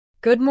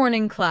Good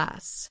morning,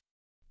 class.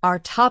 Our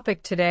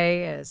topic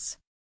today is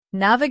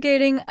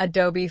Navigating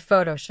Adobe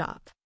Photoshop.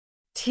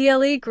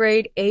 TLE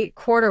Grade 8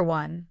 Quarter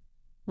 1,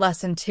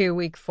 Lesson 2,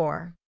 Week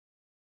 4.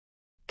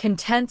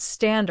 Content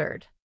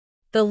Standard.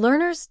 The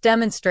learners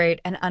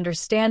demonstrate an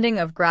understanding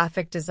of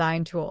graphic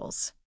design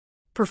tools.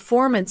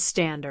 Performance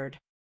Standard.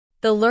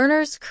 The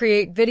learners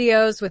create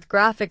videos with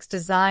graphics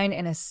design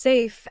in a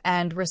safe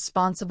and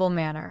responsible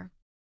manner.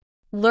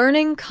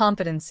 Learning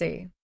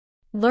Competency.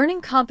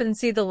 Learning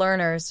competency. The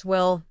learners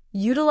will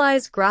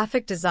utilize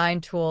graphic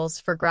design tools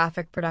for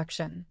graphic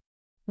production.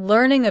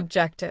 Learning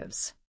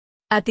Objectives.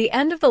 At the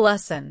end of the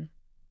lesson,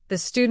 the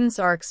students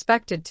are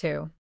expected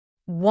to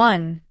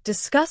 1.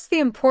 Discuss the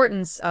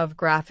importance of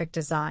graphic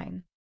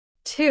design.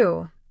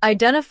 2.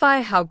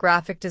 Identify how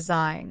graphic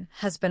design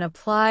has been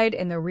applied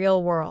in the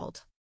real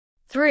world.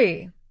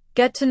 3.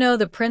 Get to know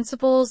the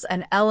principles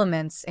and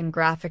elements in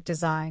graphic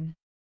design.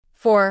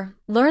 4.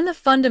 Learn the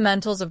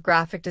fundamentals of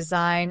graphic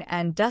design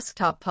and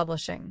desktop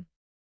publishing.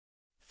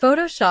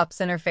 Photoshop's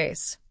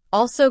interface,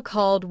 also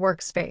called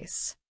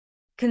Workspace,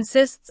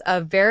 consists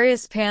of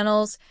various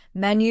panels,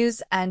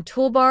 menus, and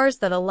toolbars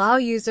that allow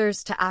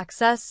users to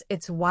access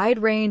its wide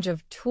range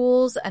of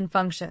tools and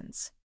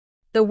functions.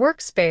 The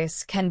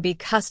workspace can be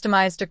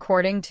customized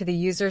according to the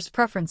user's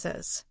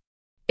preferences.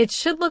 It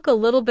should look a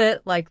little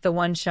bit like the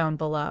one shown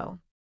below.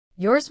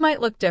 Yours might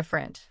look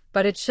different,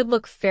 but it should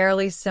look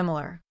fairly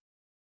similar.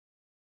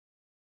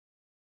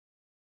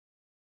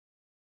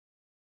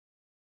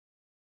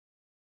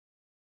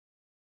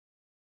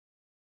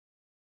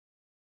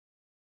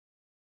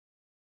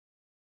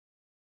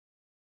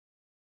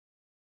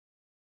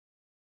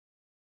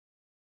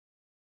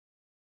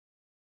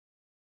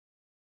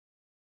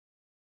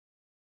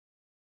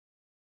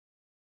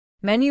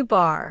 Menu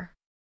bar,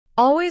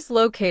 always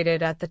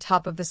located at the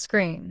top of the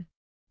screen.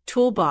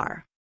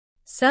 Toolbar.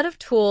 Set of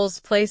tools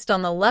placed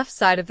on the left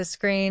side of the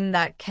screen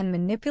that can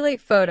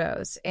manipulate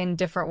photos in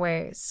different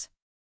ways.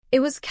 It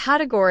was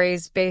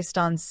categories based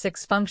on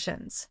 6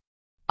 functions.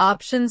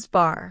 Options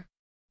bar.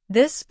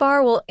 This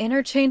bar will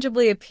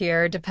interchangeably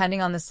appear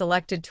depending on the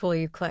selected tool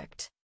you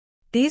clicked.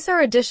 These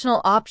are additional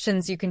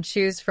options you can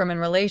choose from in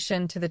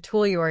relation to the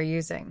tool you are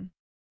using.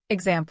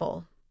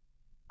 Example.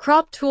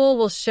 Crop tool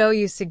will show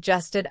you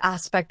suggested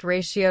aspect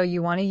ratio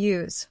you want to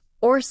use,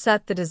 or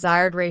set the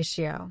desired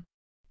ratio.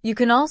 You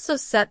can also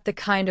set the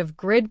kind of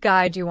grid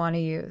guide you want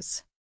to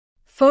use.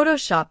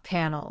 Photoshop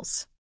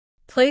panels.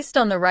 Placed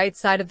on the right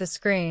side of the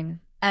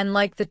screen, and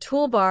like the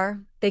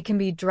toolbar, they can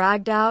be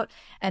dragged out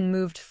and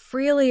moved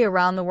freely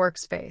around the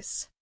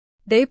workspace.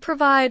 They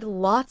provide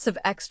lots of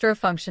extra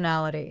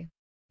functionality.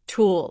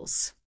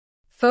 Tools.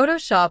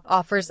 Photoshop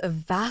offers a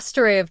vast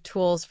array of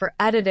tools for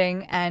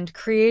editing and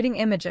creating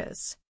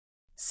images.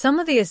 Some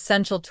of the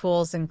essential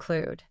tools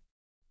include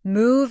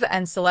Move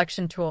and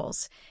Selection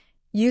tools,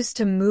 used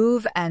to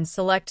move and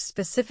select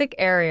specific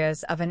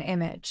areas of an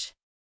image.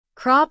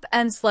 Crop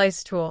and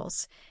Slice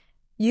tools,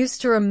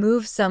 used to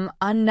remove some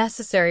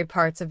unnecessary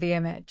parts of the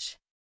image.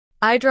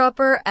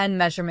 Eyedropper and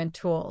Measurement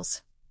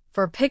tools,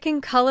 for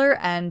picking color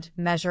and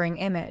measuring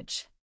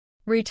image.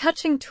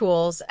 Retouching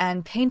tools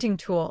and painting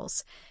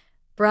tools,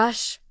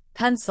 brush,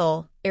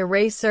 pencil,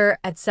 eraser,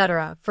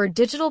 etc. for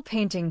digital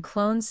painting,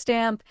 clone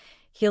stamp,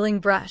 healing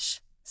brush,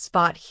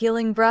 spot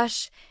healing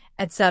brush,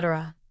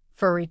 etc.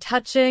 for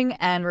retouching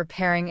and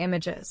repairing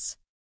images.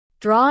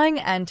 Drawing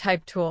and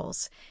type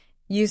tools,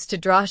 used to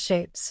draw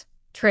shapes,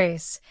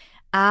 trace,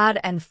 add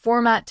and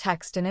format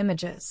text and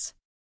images.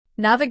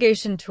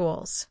 Navigation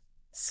tools,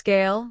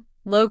 scale,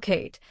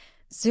 locate,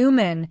 zoom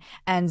in,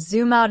 and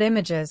zoom out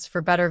images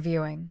for better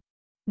viewing.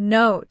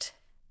 Note: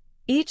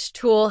 each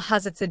tool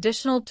has its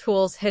additional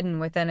tools hidden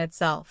within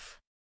itself.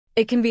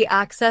 It can be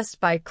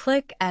accessed by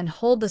click and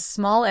hold the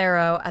small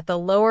arrow at the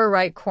lower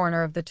right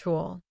corner of the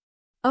tool.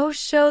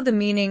 Show the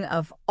meaning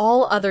of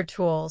all other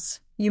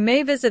tools. You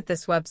may visit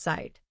this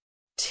website.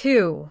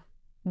 2.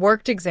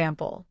 Worked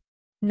example.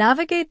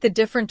 Navigate the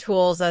different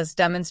tools as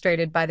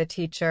demonstrated by the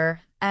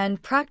teacher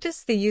and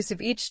practice the use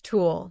of each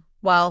tool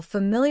while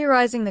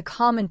familiarizing the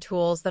common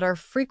tools that are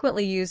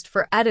frequently used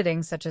for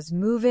editing, such as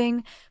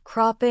moving,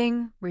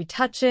 cropping,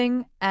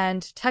 retouching,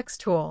 and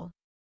text tool.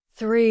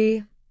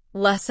 3.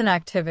 Lesson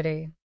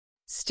activity.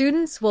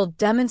 Students will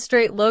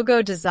demonstrate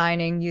logo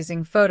designing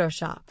using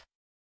Photoshop.